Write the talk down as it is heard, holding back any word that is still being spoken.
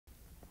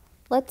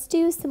Let's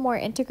do some more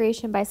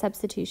integration by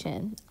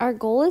substitution. Our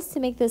goal is to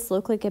make this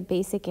look like a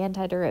basic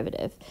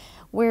antiderivative,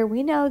 where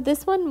we know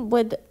this one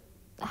would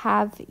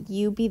have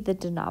u be the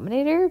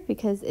denominator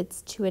because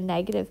it's to a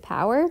negative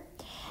power.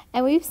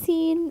 And we've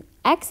seen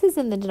x's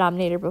in the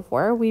denominator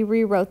before. We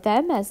rewrote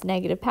them as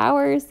negative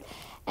powers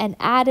and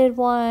added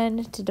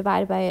 1 to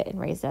divide by it and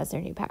raise it as their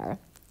new power.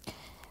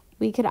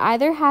 We could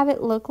either have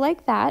it look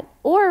like that,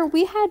 or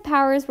we had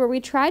powers where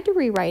we tried to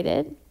rewrite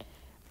it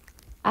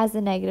as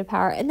a negative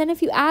power. And then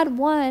if you add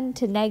 1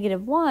 to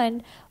negative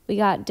 1, we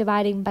got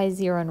dividing by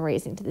 0 and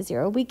raising to the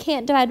 0. We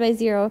can't divide by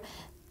 0.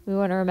 We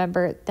want to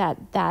remember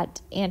that that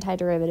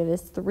antiderivative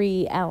is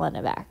 3 ln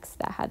of x.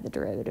 That had the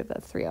derivative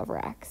of 3 over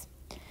x.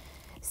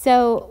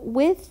 So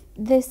with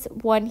this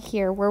one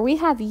here, where we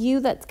have u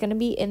that's going to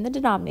be in the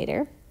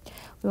denominator,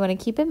 we want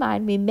to keep in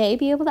mind we may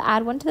be able to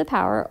add 1 to the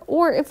power,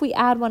 or if we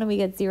add 1 and we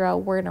get 0,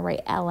 we're going to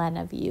write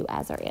ln of u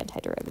as our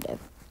antiderivative.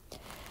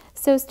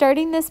 So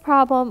starting this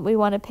problem, we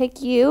want to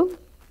pick u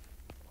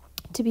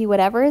to be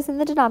whatever is in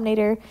the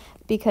denominator,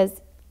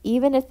 because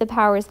even if the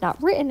power is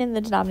not written in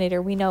the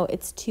denominator, we know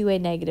it's to a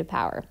negative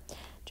power.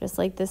 Just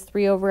like this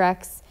 3 over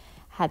x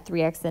had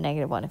 3x to the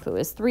negative 1. If it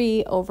was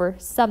 3 over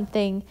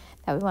something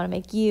that we want to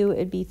make u, it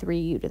would be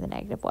 3u to the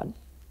negative 1.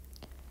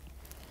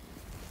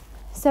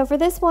 So for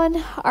this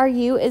one, our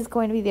u is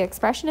going to be the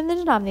expression in the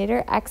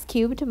denominator, x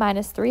cubed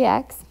minus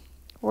 3x.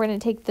 We're going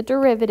to take the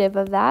derivative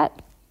of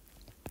that.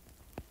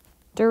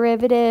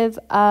 Derivative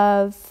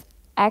of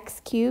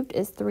x cubed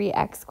is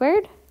 3x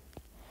squared.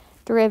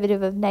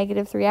 Derivative of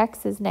negative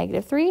 3x is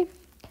negative 3.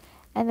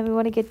 And then we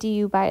want to get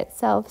du by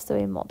itself, so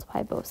we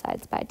multiply both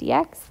sides by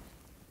dx.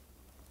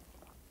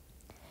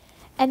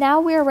 And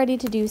now we are ready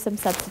to do some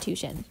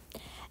substitution.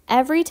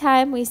 Every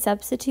time we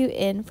substitute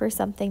in for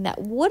something that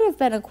would have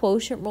been a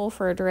quotient rule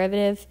for a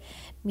derivative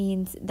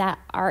means that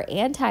our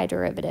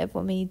antiderivative,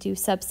 when we do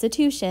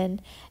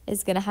substitution,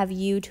 is going to have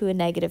u to a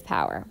negative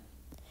power.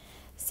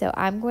 So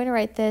I'm going to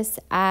write this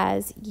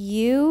as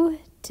u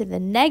to the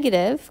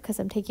negative, because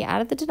I'm taking it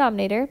out of the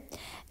denominator,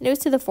 and it was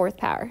to the 4th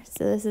power.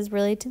 So this is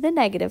really to the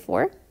negative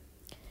 4.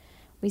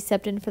 We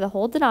subbed in for the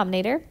whole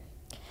denominator.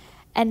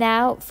 And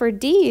now for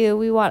du,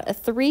 we want a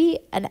 3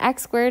 and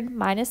x squared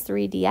minus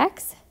 3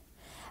 dx.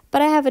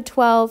 But I have a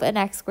 12 and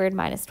x squared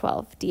minus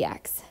 12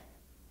 dx.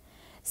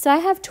 So I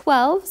have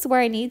 12s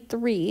where I need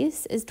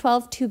 3s. Is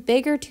 12 too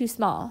big or too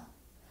small?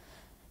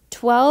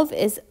 12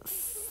 is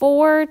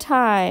 4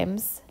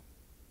 times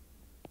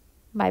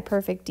my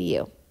perfect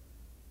du. So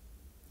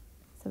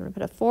I'm going to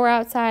put a 4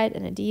 outside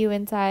and a du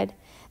inside.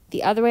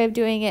 The other way of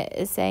doing it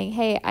is saying,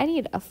 hey, I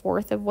need a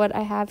 4th of what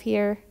I have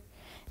here.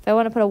 If I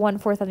want to put a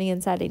 1/4 on the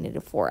inside, I need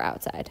a 4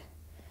 outside.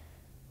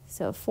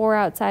 So 4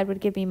 outside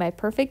would give me my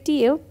perfect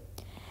du.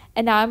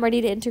 And now I'm ready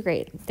to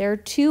integrate. There are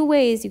 2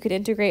 ways you could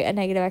integrate a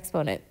negative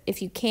exponent.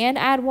 If you can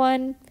add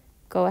 1,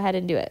 go ahead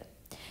and do it.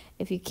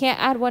 If you can't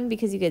add 1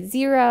 because you get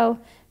 0,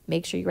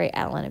 make sure you write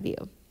ln of u.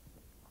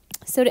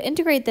 So to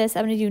integrate this,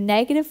 I'm going to do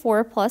negative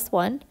 4 plus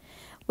 1,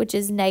 which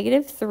is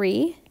negative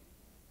 3.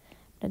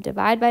 I'm going to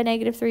divide by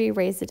negative 3,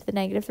 raise it to the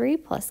negative 3,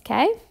 plus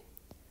k.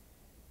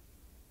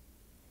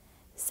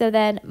 So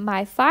then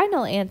my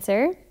final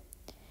answer,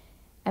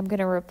 I'm going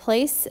to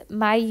replace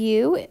my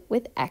u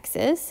with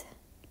x's.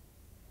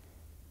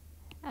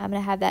 I'm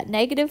going to have that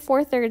negative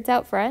 4/3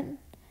 out front. I'm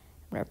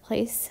going to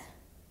replace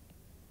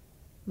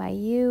my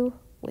u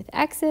with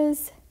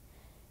x's,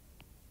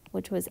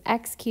 which was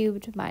x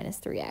cubed minus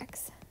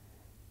 3x.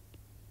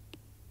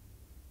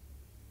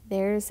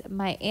 There's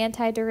my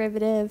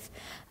antiderivative.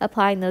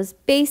 Applying those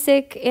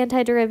basic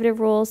antiderivative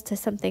rules to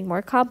something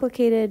more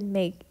complicated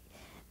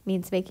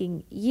means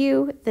making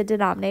u the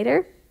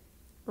denominator,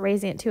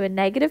 raising it to a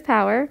negative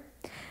power.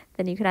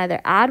 Then you can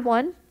either add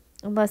 1,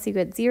 unless you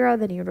get 0,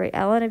 then you would write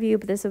ln of u,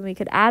 but this one we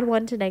could add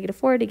 1 to negative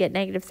 4 to get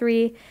negative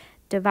 3,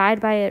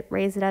 divide by it,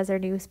 raise it as our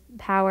new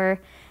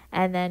power,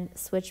 and then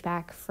switch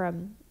back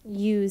from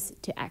u's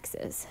to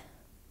x's.